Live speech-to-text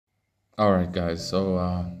All right, guys.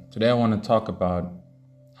 Today I want to talk about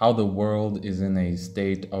how the world is in a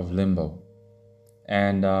state of limbo.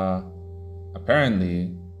 And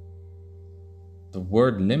apparently, the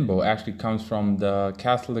word limbo actually comes from the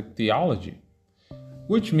Catholic theology,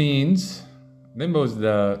 which means limbo is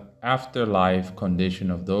the afterlife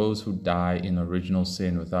condition of those who die in original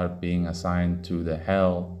sin without being assigned to the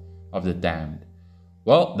hell of the damned.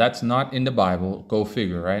 Well, that's not in the Bible. Go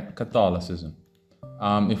figure, right? Catholicism.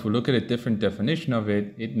 If we look at a different definition of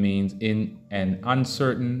it, it means in an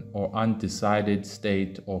uncertain or undecided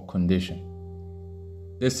state or condition.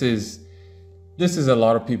 This is this is a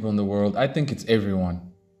lot of people in the world. I think it's everyone.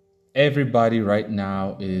 Everybody right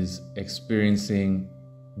now is experiencing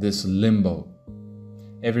this limbo.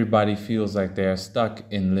 Everybody feels like they are stuck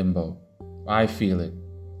in limbo. I feel it.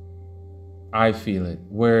 I feel it.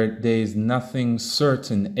 Where there is nothing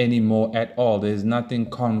certain anymore at all. There is nothing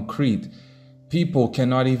concrete. People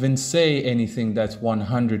cannot even say anything that's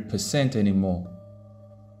 100% anymore.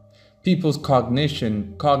 People's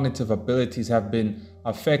cognitive abilities have been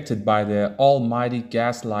affected by the almighty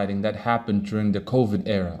gaslighting that happened during the COVID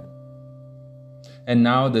era. And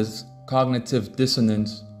now there's cognitive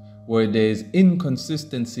dissonance where there's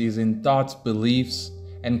inconsistencies in thoughts, beliefs,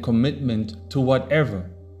 and commitment to whatever.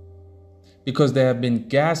 Because they have been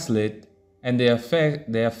gaslit, and the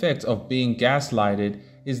effect of being gaslighted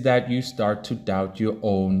is that you start to doubt your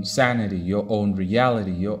own sanity, your own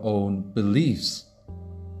reality, your own beliefs.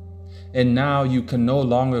 And now you can no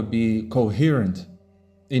longer be coherent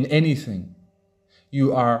in anything.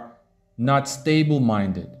 You are not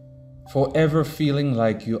stable-minded, forever feeling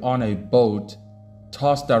like you're on a boat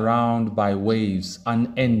tossed around by waves,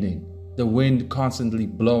 unending, the wind constantly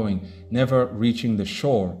blowing, never reaching the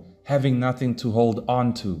shore, having nothing to hold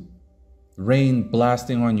on to, rain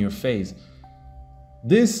blasting on your face.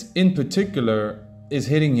 This in particular is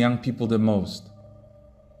hitting young people the most.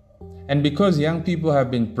 And because young people have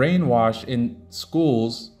been brainwashed in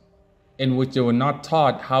schools in which they were not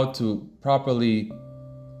taught how to properly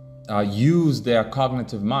use their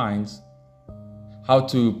cognitive minds, how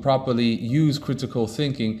to properly use critical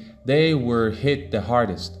thinking, they were hit the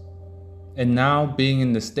hardest. And now, being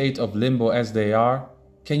in the state of limbo as they are,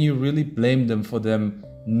 can you really blame them for them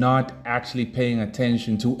not actually paying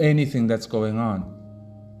attention to anything that's going on?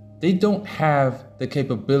 They don't have the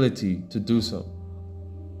capability to do so.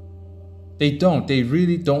 They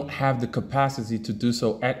really don't have the capacity to do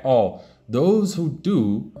so at all. Those who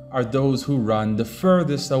do are those who run the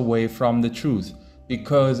furthest away from the truth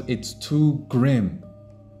because it's too grim,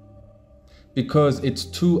 because it's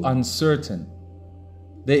too uncertain.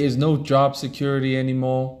 There is no job security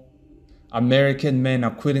anymore. American men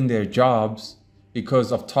are quitting their jobs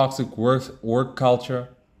because of toxic work culture.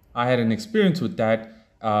 I had an experience with that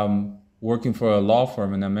working for a law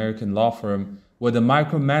firm, an American law firm, where the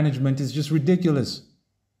micromanagement is just ridiculous.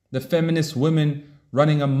 The feminist women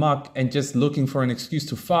running amok and just looking for an excuse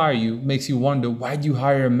to fire you makes you wonder, why'd you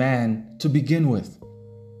hire a man to begin with?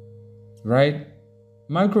 Right?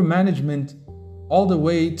 Micromanagement all the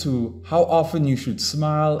way to how often you should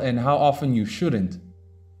smile and how often you shouldn't.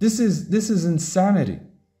 This is insanity.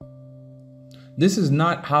 This is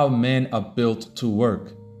not how men are built to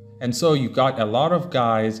work. And so you got a lot of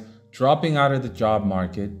guys dropping out of the job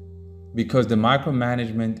market because the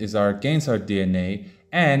micromanagement is against our DNA,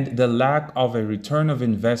 and the lack of a return of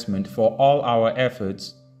investment for all our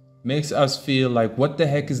efforts makes us feel like, what the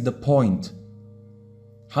heck is the point?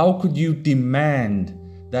 How could you demand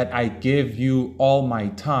that I give you all my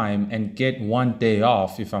time and get one day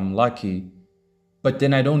off if I'm lucky, but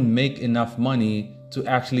then I don't make enough money to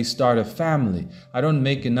actually start a family? I don't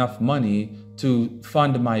make enough money to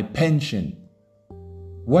fund my pension.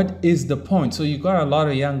 What is the point? So you got a lot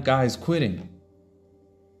of young guys quitting.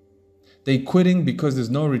 They quitting because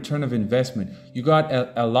there's no return of investment. You got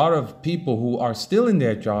a lot of people who are still in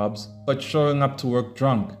their jobs, but showing up to work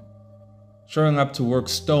drunk, showing up to work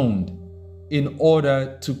stoned in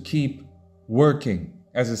order to keep working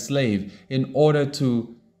as a slave, in order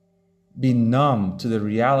to be numb to the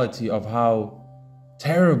reality of how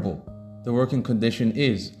terrible the working condition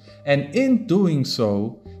is. And in doing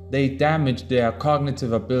so, they damage their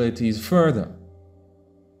cognitive abilities further.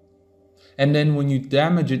 And then when you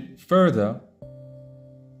damage it further,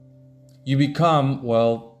 you become,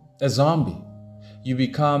 well, a zombie. You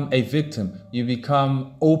become a victim. You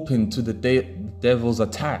become open to the devil's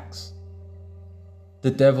attacks,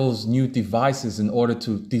 the devil's new devices in order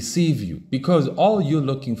to deceive you. Because all you're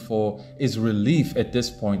looking for is relief at this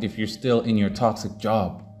point if you're still in your toxic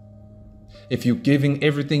job. If you're giving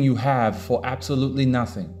everything you have for absolutely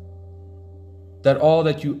nothing, that all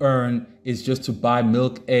that you earn is just to buy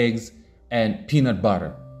milk, eggs, and peanut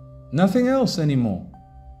butter. Nothing else anymore.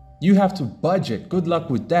 You have to budget. Good luck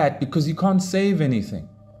with that because you can't save anything.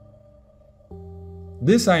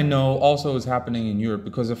 This I know also is happening in Europe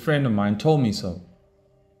because a friend of mine told me so.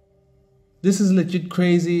 This is legit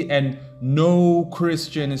crazy, and no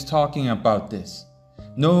Christian is talking about this.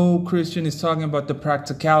 No Christian is talking about the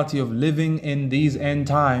practicality of living in these end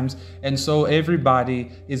times, and so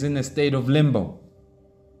everybody is in a state of limbo.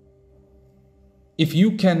 If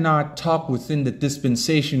you cannot talk within the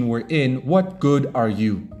dispensation we're in, what good are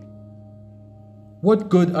you? What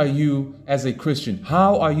good are you as a Christian?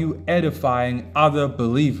 How are you edifying other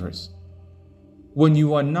believers when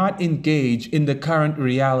you are not engaged in the current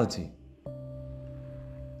reality?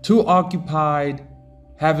 Too occupied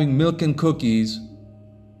having milk and cookies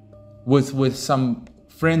with some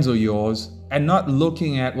friends of yours and not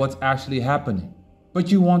looking at what's actually happening.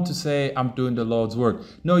 But you want to say, I'm doing the Lord's work.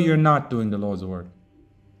 No, you're not doing the Lord's work.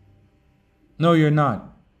 No, you're not.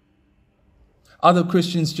 Other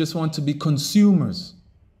Christians just want to be consumers.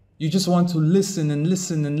 You just want to listen and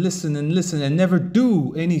listen and listen and listen and never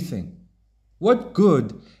do anything. What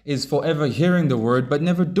good is forever hearing the word but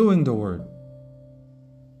never doing the word?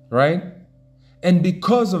 Right? And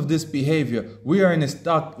because of this behavior, we're in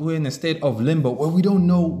a state of limbo where we don't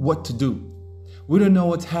know what to do. We don't know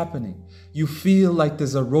what's happening. You feel like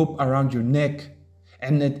there's a rope around your neck,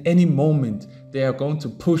 and at any moment they are going to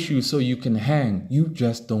push you so you can hang. You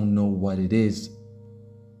just don't know what it is.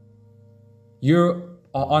 You're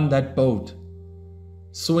on that boat,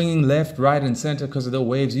 swinging left, right, and center because of the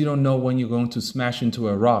waves. You don't know when you're going to smash into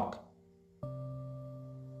a rock.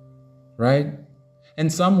 Right?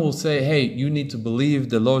 And some will say, hey, you need to believe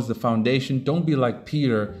the Lord's the foundation. Don't be like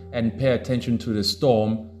Peter and pay attention to the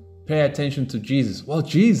storm. Pay attention to Jesus. Well,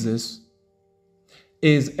 Jesus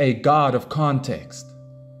is a God of context,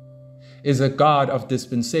 is a God of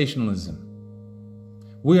dispensationalism.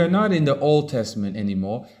 We are not in the Old Testament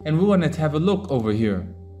anymore, and we want to have a look over here.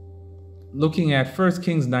 Looking at 1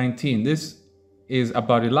 Kings 19, this is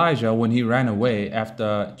about Elijah when he ran away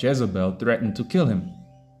after Jezebel threatened to kill him.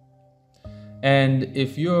 And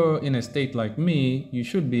if you're in a state like me, you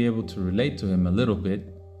should be able to relate to him a little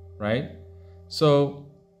bit, right? So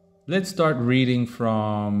let's start reading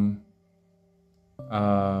from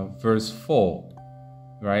verse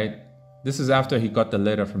 4, right? This is after he got the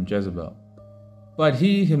letter from Jezebel. But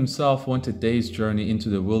he himself went a day's journey into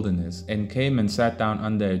the wilderness and came and sat down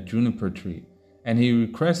under a juniper tree. And he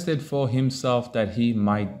requested for himself that he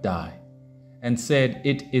might die, and said,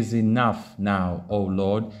 It is enough now, O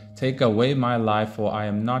Lord, take away my life, for I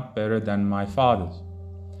am not better than my fathers.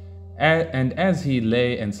 And as he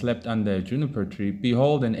lay and slept under a juniper tree,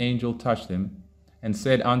 behold, an angel touched him, and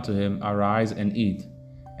said unto him, Arise and eat.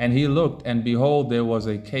 And he looked, and behold, there was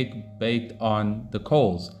a cake baked on the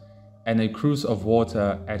coals, and a cruse of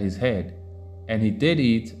water at his head. And he did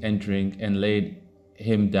eat and drink, and laid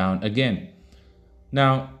him down again.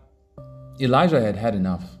 Now, Elijah had had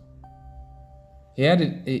enough. He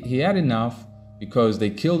had enough because they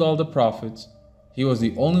killed all the prophets. He was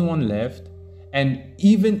the only one left. And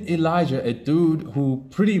even Elijah, a dude who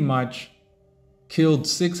pretty much killed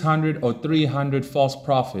 600 or 300 false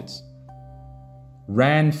prophets,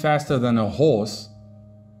 ran faster than a horse,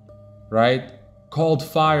 right? Called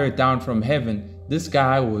fire down from heaven. This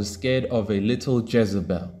guy was scared of a little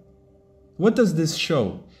Jezebel. What does this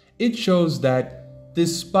show? It shows that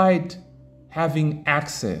despite having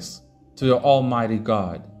access to the Almighty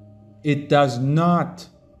God, it does not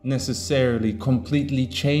necessarily completely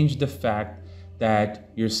change the fact that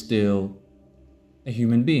you're still a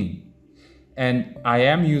human being. And I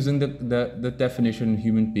am using the definition of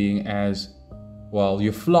human being as, well,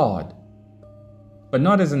 you're flawed. But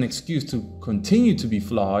not as an excuse to continue to be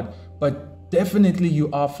flawed, but definitely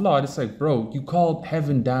you are flawed. It's like, bro, you called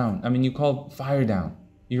heaven down. You called fire down.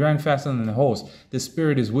 You ran faster than a horse. The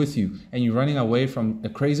Spirit is with you, and you're running away from a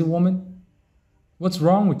crazy woman? What's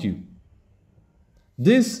wrong with you?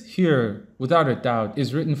 This here, without a doubt,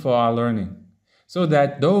 is written for our learning, so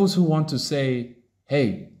that those who want to say,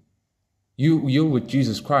 hey, you're with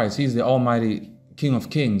Jesus Christ, He's the Almighty King of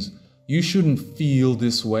Kings, you shouldn't feel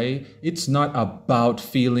this way. It's not about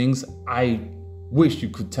feelings. I wish you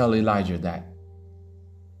could tell Elijah that.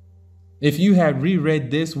 If you had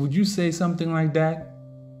reread this, would you say something like that?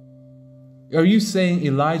 Are you saying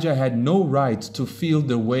Elijah had no right to feel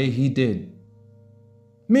the way he did?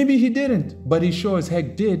 Maybe he didn't, but he sure as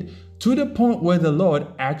heck did, to the point where the Lord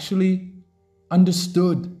actually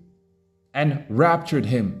understood and raptured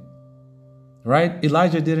him. Right?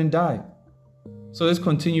 Elijah didn't die. So let's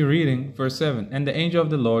continue reading verse 7. And the angel of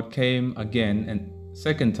the Lord came again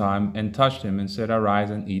second time and touched him and said, "Arise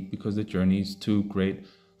and eat, because the journey is too great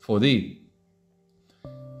for thee."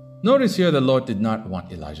 Notice here the Lord did not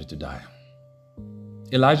want Elijah to die.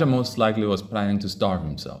 Elijah most likely was planning to starve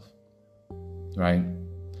himself, right?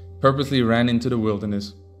 Purposely ran into the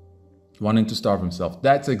wilderness, wanting to starve himself.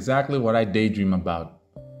 That's exactly what I daydream about.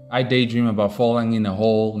 I daydream about falling in a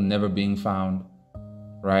hole and never being found,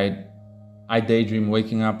 right? I daydream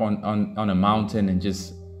waking up on a mountain and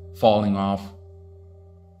just falling off.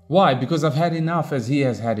 Why? Because I've had enough, as he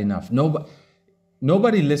has had enough.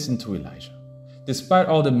 Nobody listened to Elijah. Despite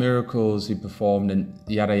all the miracles he performed and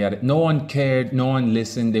yada yada, no one cared, no one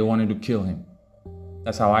listened, they wanted to kill him.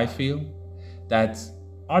 That's how I feel. That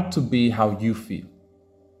ought to be how you feel.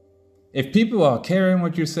 If people are caring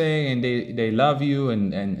what you're saying and they love you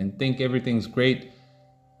and think everything's great,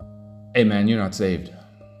 hey man, you're not saved.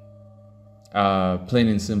 Plain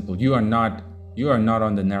and simple. You are not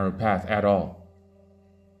on the narrow path at all.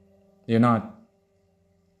 You're not.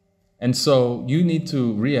 And so you need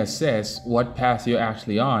to reassess what path you're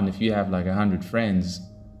actually on if you have like 100 friends,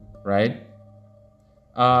 right?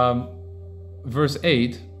 Verse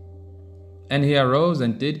 8, and he arose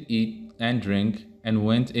and did eat and drink and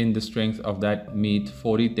went in the strength of that meat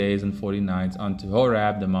 40 days and 40 nights unto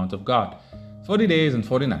Horeb, the mount of God. 40 days and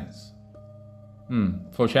 40 nights.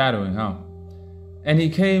 Foreshadowing, huh? And he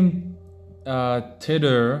came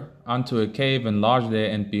thither unto a cave and lodged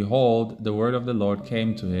there, and behold, the word of the Lord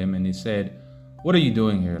came to him, and he said, "What are you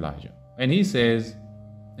doing here, Elijah?" And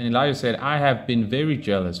Elijah said, "I have been very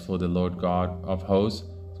jealous for the Lord God of hosts,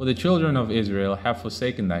 for the children of Israel have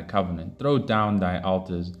forsaken thy covenant, thrown down thy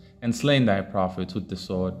altars, and slain thy prophets with the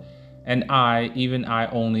sword. And I, even I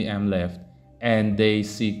only am left, and they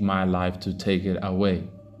seek my life to take it away."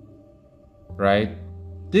 Right?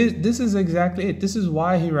 This is exactly it. This is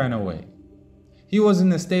why he ran away. He was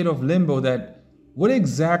in a state of limbo that, what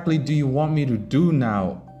exactly do you want me to do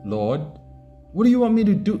now, Lord? What do you want me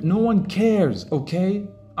to do? No one cares, okay?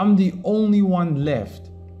 I'm the only one left.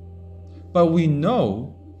 But we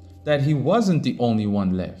know that he wasn't the only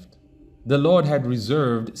one left. The Lord had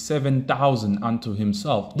reserved 7,000 unto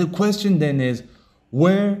himself. The question then is,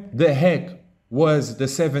 where the heck was the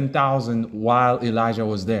 7,000 while Elijah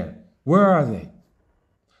was there? Where are they?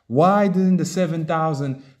 Why didn't the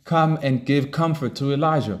 7,000 come and give comfort to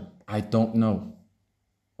Elijah? I don't know.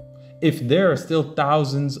 If there are still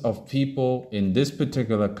thousands of people in this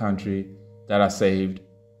particular country that are saved,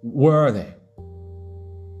 where are they?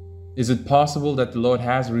 Is it possible that the Lord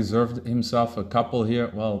has reserved himself a couple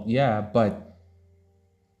here? Well, yeah, but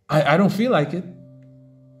I don't feel like it.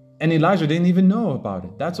 And Elijah didn't even know about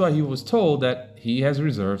it. That's why he was told that he has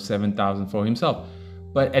reserved 7,000 for himself.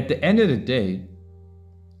 But at the end of the day,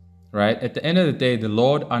 right? At the end of the day, the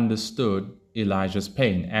Lord understood Elijah's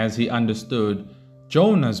pain as he understood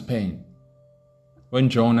Jonah's pain. When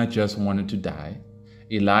Jonah just wanted to die,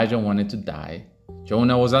 Elijah wanted to die,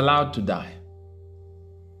 Jonah was allowed to die.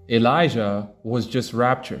 Elijah was just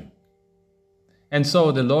raptured. And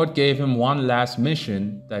so the Lord gave him one last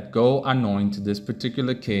mission, that go anoint this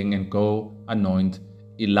particular king and go anoint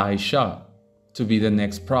Elisha to be the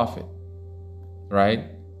next prophet, right?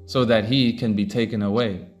 So that he can be taken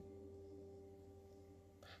away.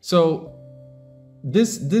 So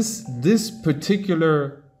this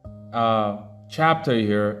particular chapter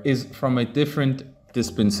here is from a different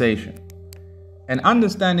dispensation. And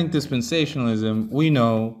understanding dispensationalism, we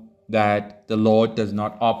know that the Lord does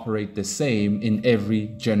not operate the same in every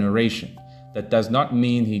generation. That does not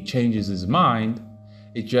mean he changes his mind.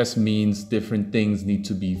 It just means different things need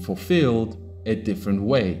to be fulfilled a different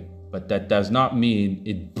way. But that does not mean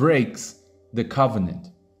it breaks the covenant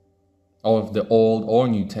of the Old or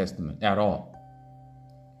New Testament at all.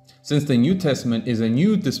 Since the New Testament is a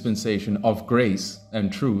new dispensation of grace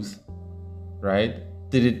and truth, right?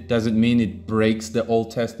 Does it mean it breaks the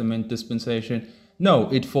Old Testament dispensation?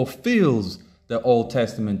 No, it fulfills the Old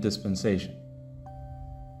Testament dispensation.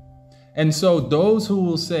 And so those who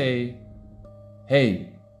will say,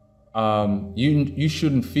 hey, you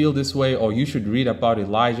shouldn't feel this way, or you should read about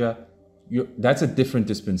Elijah, that's a different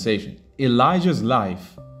dispensation. Elijah's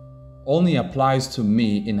life only applies to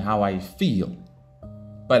me in how I feel.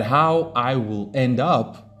 But how I will end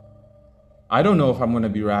up, I don't know if I'm going to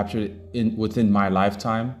be raptured within my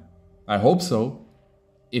lifetime. I hope so.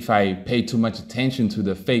 If I pay too much attention to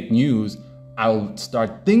the fake news, I'll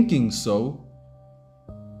start thinking so.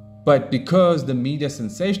 But because the media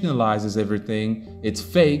sensationalizes everything, it's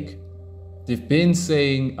fake. They've been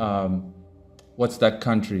saying, what's that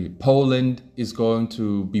country? Poland is going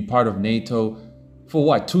to be part of NATO for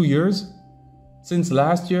what, 2 years? since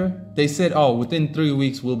last year, they said, oh, within 3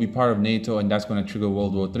 weeks we'll be part of NATO and that's going to trigger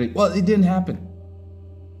World War III. Well, it didn't happen.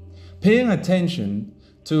 Paying attention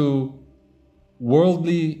to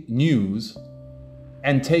worldly news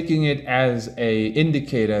and taking it as an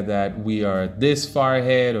indicator that we are this far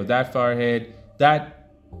ahead or that far ahead, that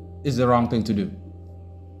is the wrong thing to do.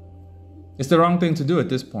 It's the wrong thing to do at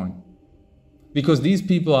this point. Because these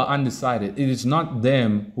people are undecided. It is not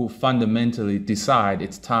them who fundamentally decide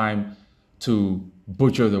it's time to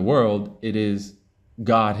butcher the world. It is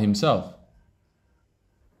God himself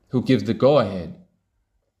who gives the go-ahead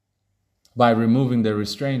by removing the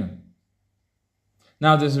restrainer.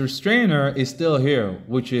 Now, this restrainer is still here,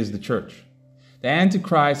 which is the church. The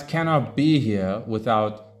Antichrist cannot be here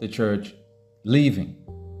without the church leaving.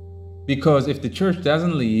 Because if the church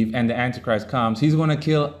doesn't leave and the Antichrist comes, he's going to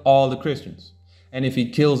kill all the Christians. And if he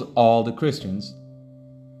kills all the Christians,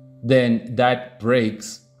 then that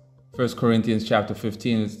breaks 1 Corinthians chapter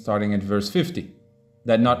 15, starting at verse 50.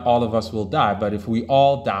 That not all of us will die, but if we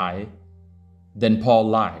all die, then Paul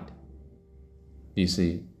lied. You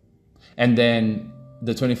see? And then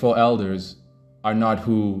the 24 elders are not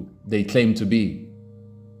who they claim to be.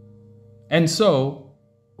 And so,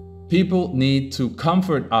 people need to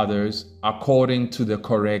comfort others according to the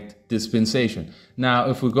correct dispensation. Now,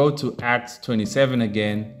 if we go to Acts 27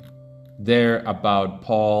 again, there about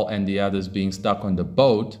Paul and the others being stuck on the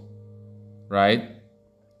boat, right?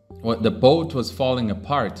 Well, the boat was falling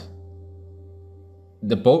apart.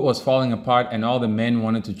 The boat was falling apart and all the men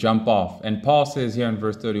wanted to jump off. And Paul says here in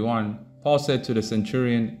verse 31, Paul said to the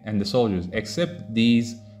centurion and the soldiers, except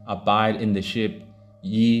these abide in the ship,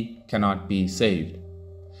 ye cannot be saved.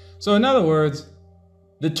 So in other words,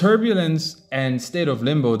 the turbulence and state of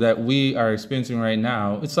limbo that we are experiencing right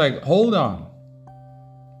now, it's like, hold on.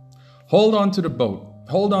 Hold on to the boat.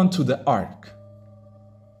 Hold on to the ark.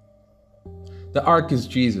 The ark is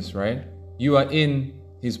Jesus, right? You are in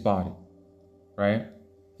his body, right?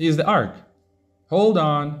 He is the ark. Hold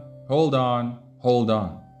on, hold on, hold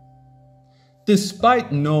on.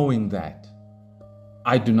 Despite knowing that,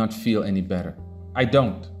 I do not feel any better. I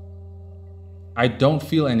don't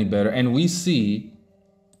feel any better. And we see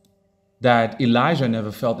that Elijah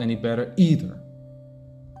never felt any better either.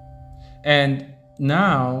 And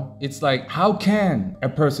now it's like, how can a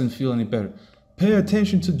person feel any better? Pay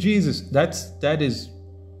attention to Jesus. That is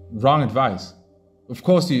wrong advice. Of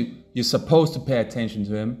course, you're supposed to pay attention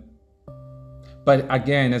to him. But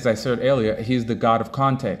again, as I said earlier, he's the God of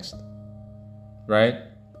context, right?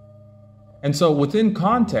 And so within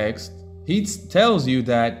context, he tells you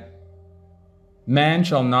that man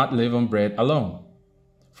shall not live on bread alone.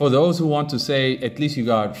 For those who want to say, at least you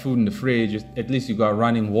got food in the fridge, at least you got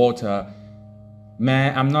running water,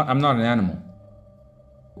 man, I'm not an animal.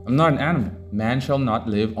 I'm not an animal. Man shall not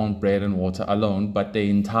live on bread and water alone, but the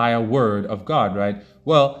entire word of God, right?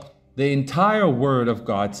 Well, the entire word of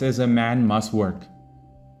God says a man must work.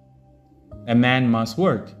 A man must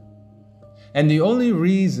work. And the only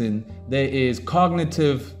reason there is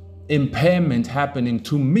cognitive impairment happening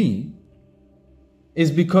to me is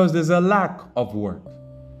because there's a lack of work.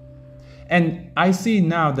 And I see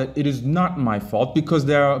now that it is not my fault because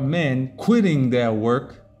there are men quitting their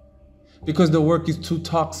work because the work is too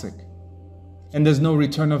toxic and there's no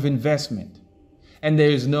return of investment and there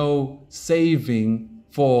is no saving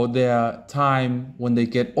for their time when they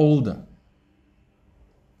get older.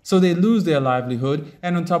 So they lose their livelihood,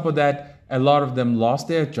 and on top of that, a lot of them lost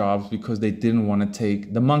their jobs because they didn't want to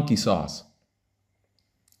take the monkey sauce,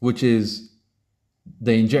 which is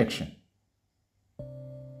the injection.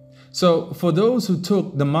 So for those who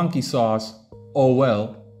took the monkey sauce, oh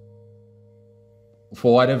well,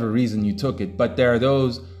 for whatever reason you took it, but there are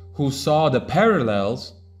those who saw the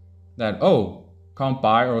parallels that, oh, can't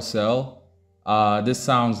buy or sell, this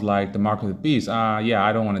sounds like the mark of the beast, yeah,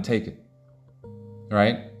 I don't want to take it,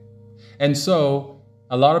 right? And so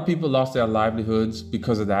a lot of people lost their livelihoods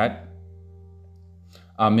because of that.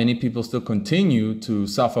 Many people still continue to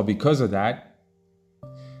suffer because of that.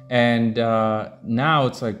 And now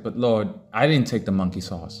it's like, but Lord, I didn't take the monkey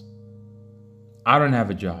sauce. I don't have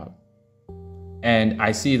a job. And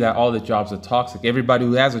I see that all the jobs are toxic. Everybody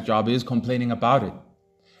who has a job is complaining about it.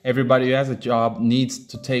 Everybody who has a job needs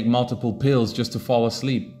to take multiple pills just to fall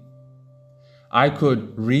asleep. I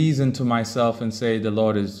could reason to myself and say, the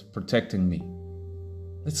Lord is protecting me.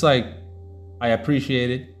 It's like, I appreciate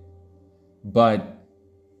it, but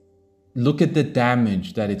look at the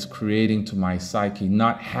damage that it's creating to my psyche,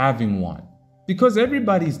 not having one. Because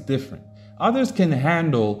everybody's different. Others can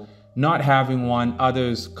handle not having one,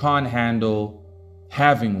 others can't handle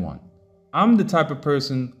having one. I'm the type of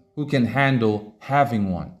person who can handle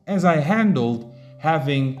having one, as I handled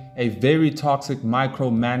having a very toxic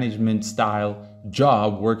micromanagement style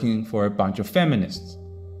job working for a bunch of feminists.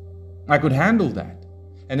 I could handle that.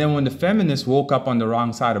 And then when the feminist woke up on the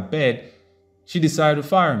wrong side of bed, she decided to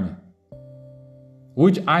fire me.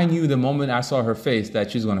 Which I knew the moment I saw her face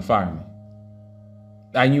that she's going to fire me.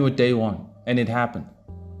 I knew it day one, and it happened.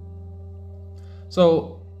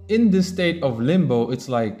 So in this state of limbo, it's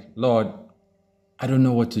like, Lord, I don't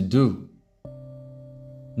know what to do.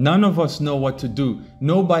 None of us know what to do.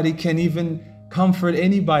 Nobody can even comfort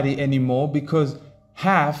anybody anymore because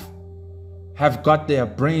half have got their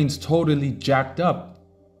brains totally jacked up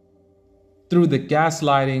through the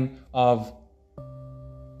gaslighting of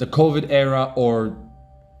the COVID era, or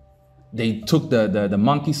they took the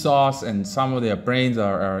monkey sauce and some of their brains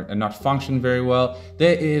are not functioning very well.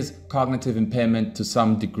 There is cognitive impairment to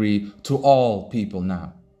some degree to all people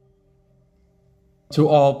now. To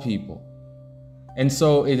all people. And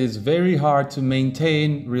so it is very hard to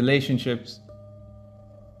maintain relationships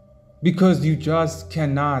because you just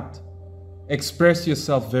cannot express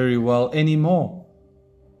yourself very well anymore.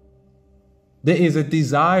 There is a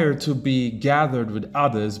desire to be gathered with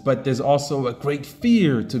others, but there's also a great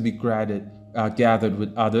fear to be gathered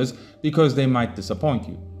with others because they might disappoint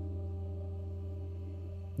you.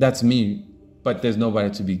 That's me, but there's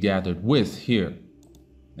nobody to be gathered with here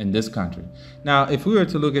in this country. Now, if we were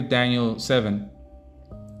to look at Daniel 7,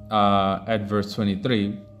 at verse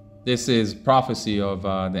 23, this is prophecy of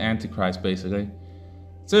the Antichrist, basically.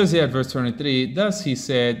 It says here at verse 23, thus he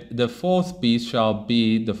said, the fourth beast shall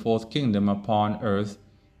be the fourth kingdom upon earth,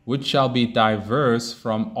 which shall be diverse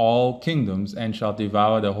from all kingdoms, and shall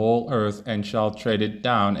devour the whole earth, and shall tread it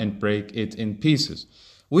down, and break it in pieces.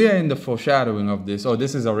 We are in the foreshadowing of this. Oh,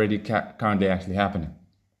 this is already currently actually happening.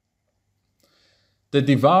 The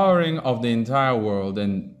devouring of the entire world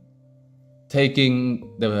and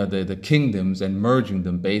taking the kingdoms and merging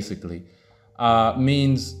them basically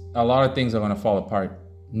means a lot of things are going to fall apart.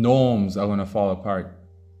 Norms are going to fall apart.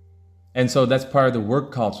 And so that's part of the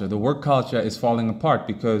work culture. The work culture is falling apart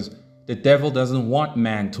because the devil doesn't want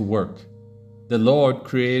man to work. The Lord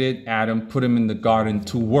created Adam, put him in the garden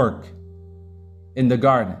to work in the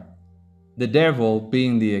garden. The devil,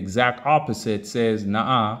 being the exact opposite, says,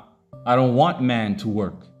 nah, I don't want man to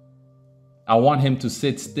work. I want him to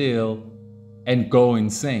sit still and go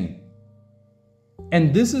insane.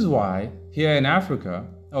 And this is why here in Africa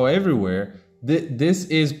or everywhere, this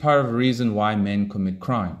is part of the reason why men commit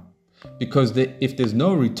crime. Because if there's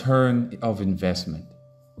no return of investment,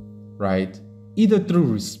 right, either through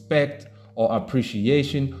respect or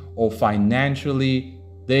appreciation or financially,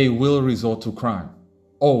 they will resort to crime.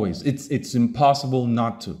 Always. It's impossible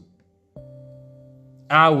not to.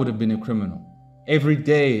 I would have been a criminal. Every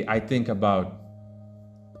day I think about,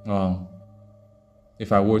 well,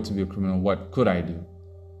 if I were to be a criminal, what could I do?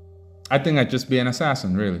 I think I'd just be an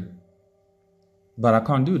assassin, really. But I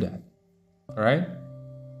can't do that, all right?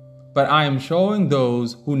 But I am showing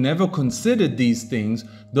those who never considered these things,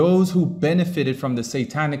 those who benefited from the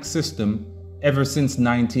satanic system ever since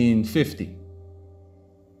 1950.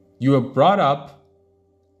 You were brought up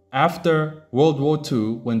after World War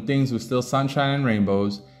II when things were still sunshine and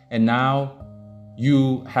rainbows, and now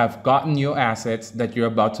you have gotten your assets that you're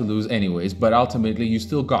about to lose anyways, but ultimately you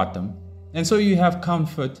still got them. And so you have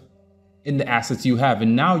comfort in the assets you have.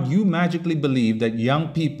 And now you magically believe that young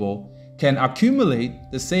people can accumulate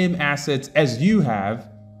the same assets as you have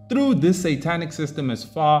through this satanic system as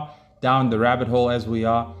far down the rabbit hole as we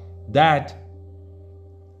are. That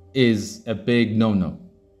is a big no-no.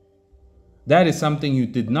 That is something you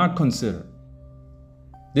did not consider.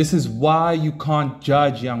 This is why you can't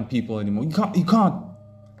judge young people anymore. You can't.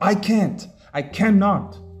 I can't. I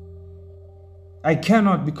cannot. I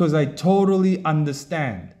cannot because I totally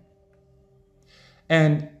understand.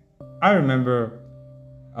 And I remember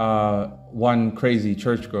one crazy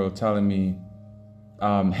church girl telling me,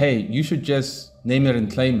 hey, you should just name it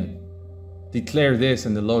and claim it. Declare this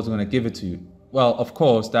and the Lord's going to give it to you. Well, of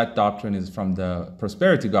course, that doctrine is from the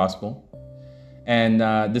prosperity gospel. And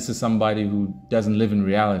this is somebody who doesn't live in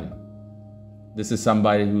reality. This is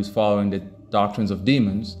somebody who's following the doctrines of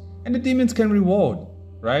demons. And the demons can reward,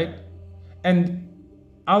 right? And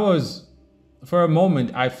for a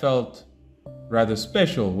moment, I felt rather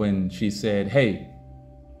special when she said, hey,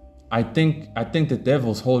 I think the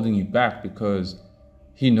devil's holding you back because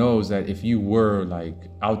he knows that if you were like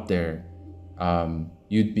out there,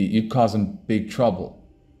 you'd cause him big trouble.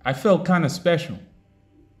 I felt kind of special.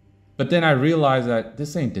 But then I realized that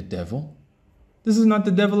this ain't the devil. This is not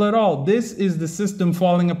the devil at all. This is the system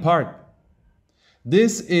falling apart.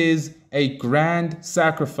 This is a grand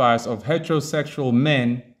sacrifice of heterosexual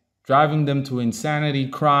men, driving them to insanity,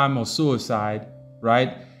 crime, or suicide,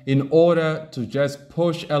 right? In order to just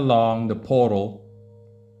push along the portal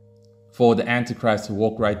for the Antichrist to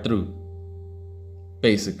walk right through,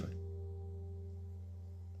 basically.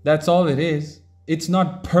 That's all it is. It's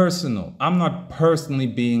not personal. I'm not personally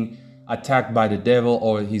being attacked by the devil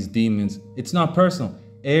or his demons. It's not personal.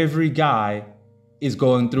 Every guy is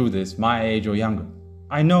going through this, my age or younger.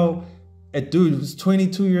 I know a dude who's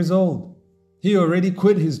 22 years old. He already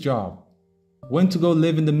quit his job, went to go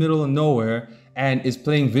live in the middle of nowhere, and is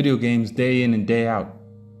playing video games day in and day out.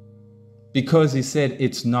 Because he said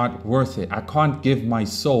it's not worth it. I can't give my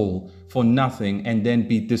soul for nothing and then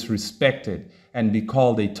be disrespected and be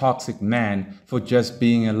called a toxic man for just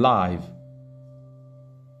being alive.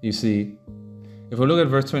 You see, if we look at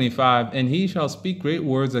verse 25, and he shall speak great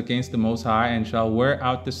words against the Most High, and shall wear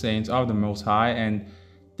out the saints of the Most High, and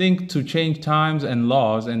think to change times and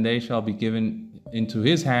laws, and they shall be given into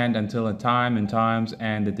his hand until a time and times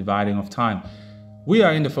and the dividing of time. We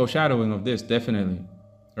are in the foreshadowing of this, definitely,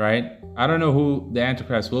 right? I don't know who the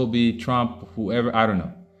Antichrist will be, Trump, whoever, I don't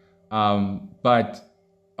know. But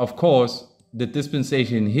of course, the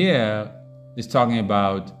dispensation here is talking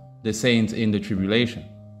about the saints in the tribulation,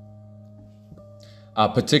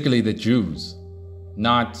 particularly the Jews,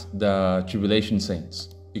 not the tribulation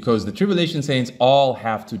saints, because the tribulation saints all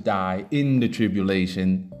have to die in the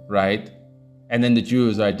tribulation, right? And then the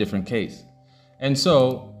Jews are a different case. And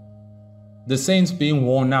so the saints being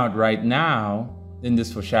worn out right now in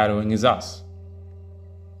this foreshadowing is us.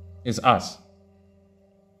 Is us.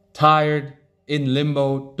 Tired, in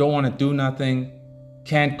limbo, don't want to do nothing,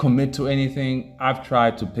 can't commit to anything. I've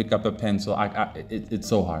tried to pick up a pencil. It's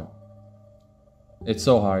so hard. It's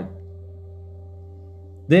so hard.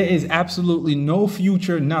 There is absolutely no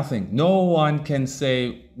future, nothing. No one can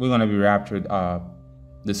say we're going to be raptured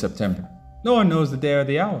this September. No one knows the day or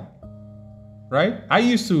the hour, right? I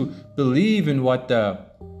used to believe in what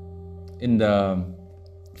in the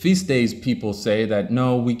feast days people say that,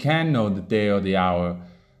 no, we can know the day or the hour,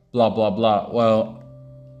 blah, blah, blah. Well,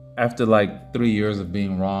 after like 3 years of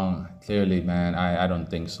being wrong, clearly, man, I don't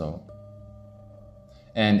think so.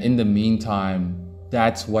 And in the meantime,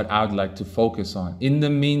 that's what I'd like to focus on. In the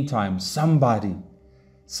meantime, somebody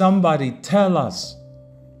tell us,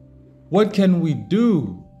 what can we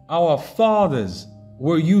do? Our fathers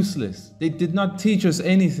were useless. They did not teach us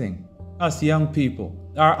anything. Us young people,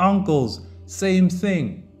 our uncles, same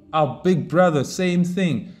thing. Our big brother, same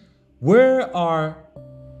thing. Where are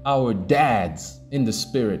our dads in the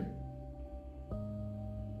spirit?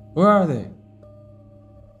 Where are they?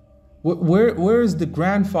 Where is the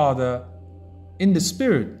grandfather in the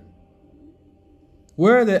spirit?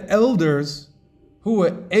 Where are the elders who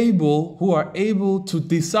are able to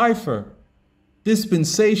decipher,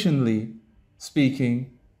 dispensationally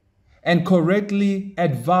speaking, and correctly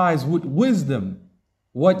advise with wisdom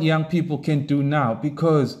what young people can do now?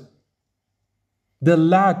 Because the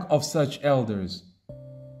lack of such elders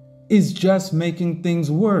is just making things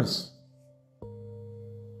worse.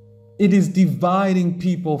 It is dividing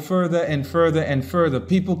people further and further and further.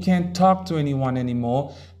 People can't talk to anyone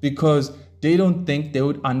anymore because they don't think they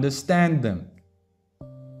would understand them.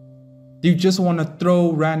 You just want to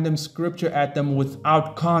throw random scripture at them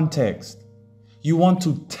without context. You want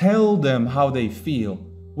to tell them how they feel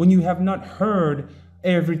when you have not heard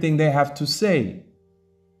everything they have to say.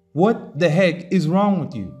 What the heck is wrong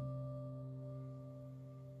with you?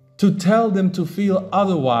 To tell them to feel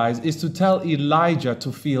otherwise is to tell Elijah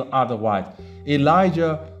to feel otherwise.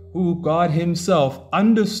 Elijah, who God himself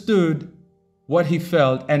understood what he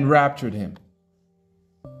felt and raptured him.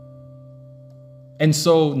 And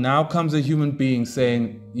so now comes a human being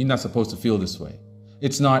saying, you're not supposed to feel this way.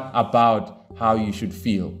 It's not about how you should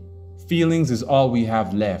feel. Feelings is all we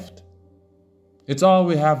have left. It's all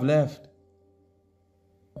we have left.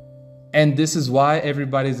 And this is why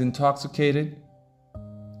everybody's intoxicated.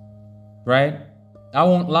 Right? I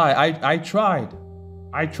won't lie. I tried.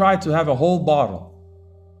 I tried to have a whole bottle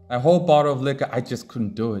of liquor. I just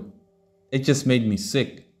couldn't do it. It just made me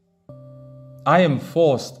sick. I am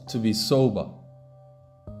forced to be sober.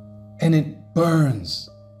 And it burns.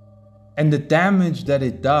 And the damage that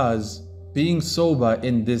it does, being sober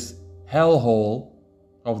in this hellhole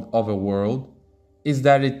of a world, is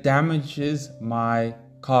that it damages my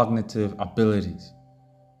cognitive abilities.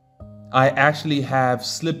 I actually have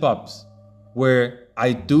slip-ups where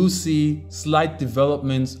I do see slight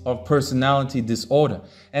developments of personality disorder.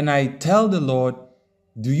 And I tell the Lord,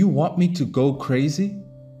 do you want me to go crazy?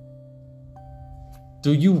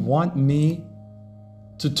 Do you want me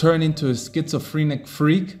to turn into a schizophrenic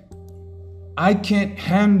freak? I can't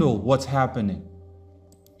handle what's happening.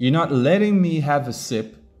 You're not letting me have a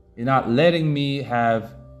sip. You're not letting me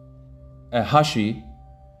have a hushy.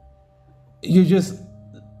 You're just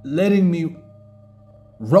letting me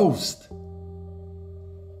roast.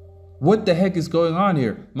 What the heck is going on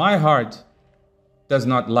here? My heart does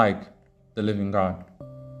not like the living God,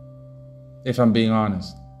 if I'm being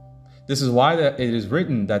honest. This is why it is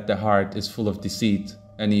written that the heart is full of deceit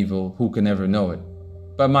and evil. Who can ever know it?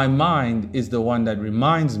 But my mind is the one that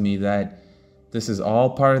reminds me that this is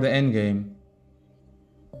all part of the end game.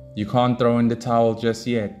 You can't throw in the towel just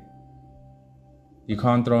yet. You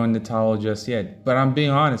can't throw in the towel just yet. But I'm being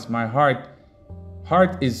honest, my heart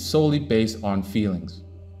is solely based on feelings.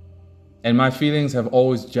 And my feelings have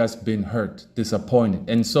always just been hurt, disappointed.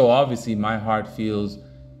 And so obviously my heart feels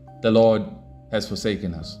the Lord has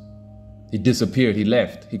forsaken us. He disappeared, he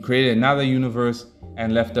left. He created another universe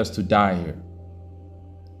and left us to die here.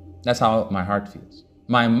 That's how my heart feels.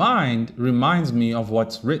 My mind reminds me of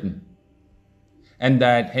what's written. And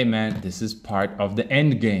that, hey man, this is part of the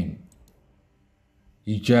end game.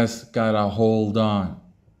 You just gotta hold on.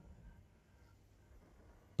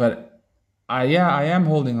 But I am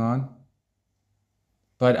holding on.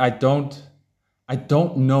 But I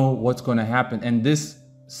don't know what's gonna happen. And this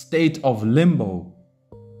state of limbo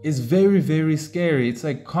is very, very scary. It's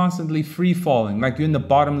like constantly free falling, like you're in the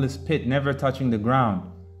bottomless pit, never touching the ground,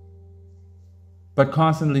 but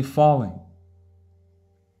constantly falling.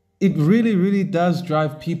 It really, really does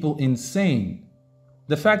drive people insane.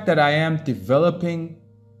 The fact that I am developing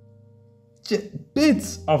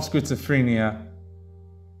bits of schizophrenia,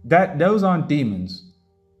 those aren't demons.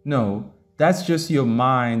 No, that's just your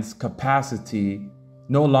mind's capacity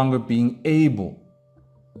no longer being able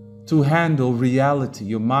to handle reality.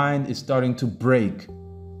 Your mind is starting to break.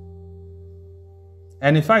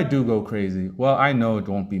 And if I do go crazy, well, I know it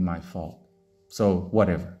won't be my fault. So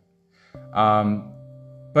whatever.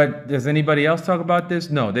 But does anybody else talk about this?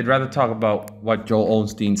 No, they'd rather talk about what Joel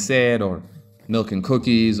Osteen said, or milk and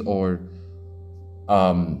cookies, or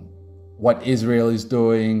what Israel is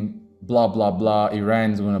doing, blah, blah, blah.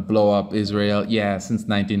 Iran's gonna blow up Israel. Yeah, since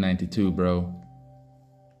 1992, bro.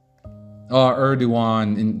 Oh,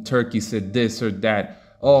 Erdogan in Turkey said this or that.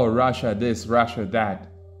 Oh, Russia this, Russia that.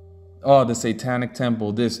 Oh, the Satanic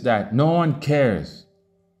Temple, this, that. No one cares.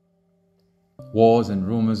 Wars and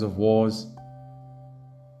rumors of wars.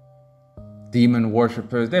 Demon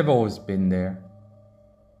worshippers, they've always been there.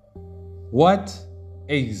 What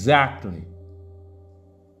exactly?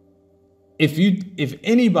 If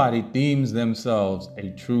anybody deems themselves a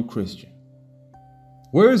true Christian,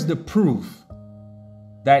 where's the proof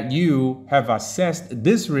that you have assessed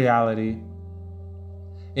this reality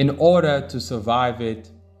in order to survive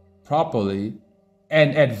it properly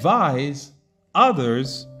and advise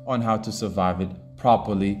others on how to survive it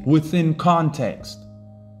properly within context?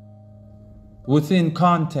 Within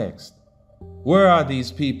context. Where are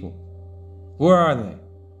these people? Where are they?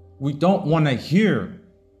 We don't want to hear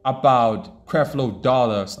about Creflo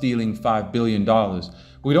Dollar stealing $5 billion.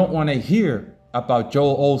 We don't want to hear about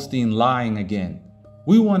Joel Osteen lying again.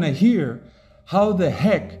 We want to hear how the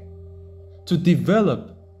heck to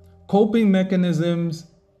develop coping mechanisms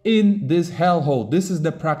in this hellhole. This is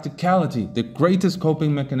the practicality. The greatest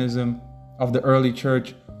coping mechanism of the early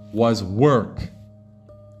church was work.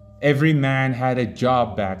 Every man had a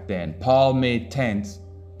job back then. Paul made tents.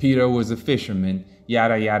 Peter was a fisherman.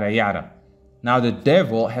 Yada, yada, yada. Now the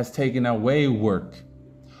devil has taken away work,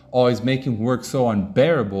 or is making work so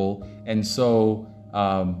unbearable and so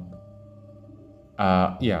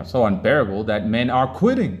unbearable that men are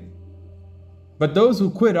quitting. But those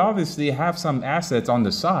who quit obviously have some assets on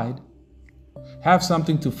the side, have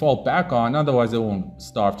something to fall back on. Otherwise, they won't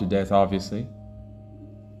starve to death, obviously.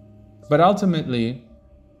 But ultimately,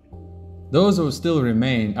 those who still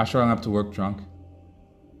remain are showing up to work drunk.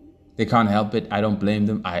 They can't help it. I don't blame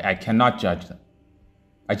them. I cannot judge them.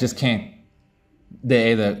 I just can't.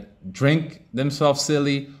 They either drink themselves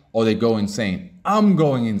silly or they go insane. I'm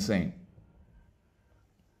going insane.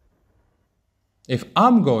 If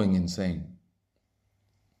I'm going insane,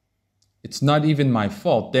 it's not even my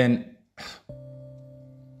fault. Then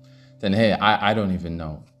hey, I don't even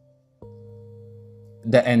know.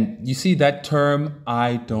 And you see that term,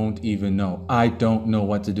 I don't even know. I don't know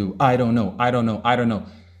what to do. I don't know.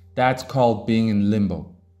 That's called being in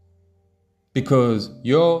limbo. Because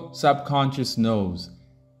your subconscious knows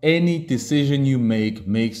any decision you make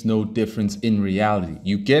makes no difference in reality.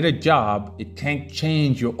 You get a job, it can't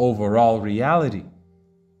change your overall reality.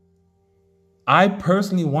 I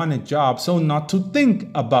personally want a job so not to think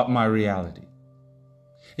about my reality.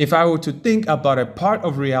 If I were to think about a part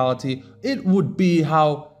of reality, it would be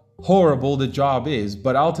how horrible the job is,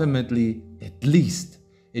 but ultimately, at least,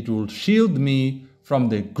 it will shield me from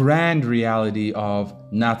the grand reality of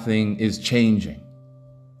nothing is changing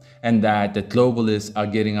and that the globalists are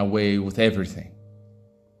getting away with everything.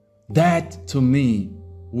 That, to me,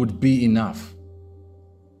 would be enough.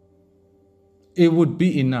 It would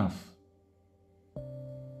be enough.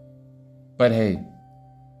 But hey,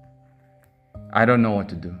 I don't know what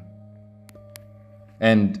to do.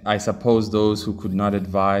 And I suppose those who could not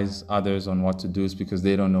advise others on what to do is because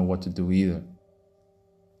they don't know what to do either.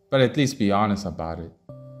 But at least be honest about it.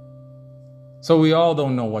 So we all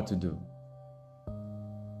don't know what to do.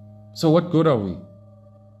 So what good are we?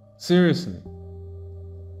 Seriously.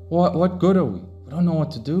 What good are we? We don't know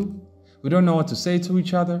what to do. We don't know what to say to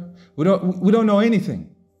each other. We don't know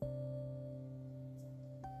anything.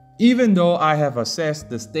 Even though I have assessed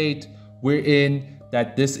the state we're in,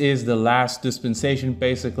 that this is the last dispensation,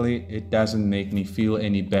 basically, it doesn't make me feel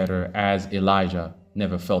any better, as Elijah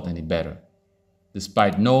never felt any better,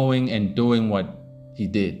 despite knowing and doing what he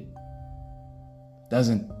did.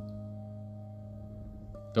 Doesn't.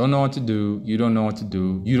 Don't know what to do. You don't know what to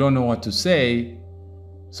do. You don't know what to say.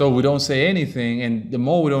 So we don't say anything. And the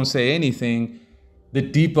more we don't say anything, the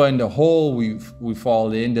deeper in the hole we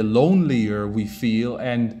fall in, the lonelier we feel,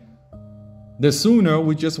 and the sooner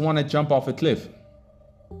we just want to jump off a cliff.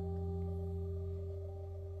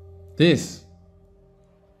 This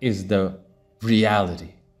is the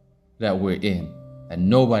reality that we're in, that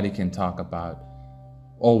nobody can talk about,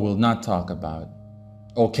 or will not talk about,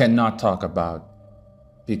 or cannot talk about,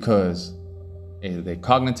 because either they're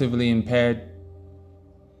cognitively impaired,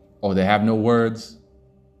 or they have no words,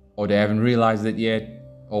 or they haven't realized it yet,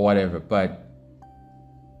 or whatever. But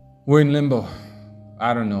we're in limbo.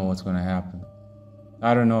 I don't know what's going to happen.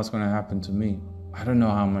 I don't know what's going to happen to me. I don't know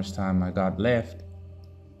how much time I got left.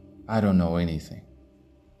 I don't know anything.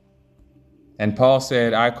 And Paul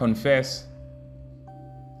said, I confess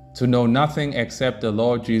to know nothing except the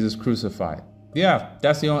Lord Jesus crucified. Yeah,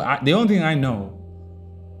 that's the only thing I know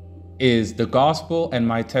is the gospel and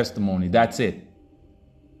my testimony. That's it.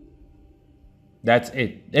 That's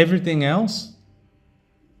it. Everything else,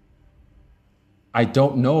 I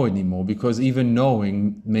don't know anymore, because even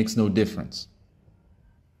knowing makes no difference.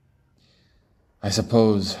 I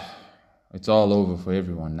suppose it's all over for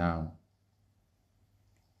everyone now.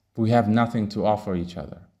 We have nothing to offer each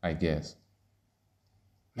other, I guess.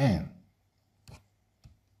 Man,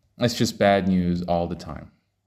 it's just bad news all the time.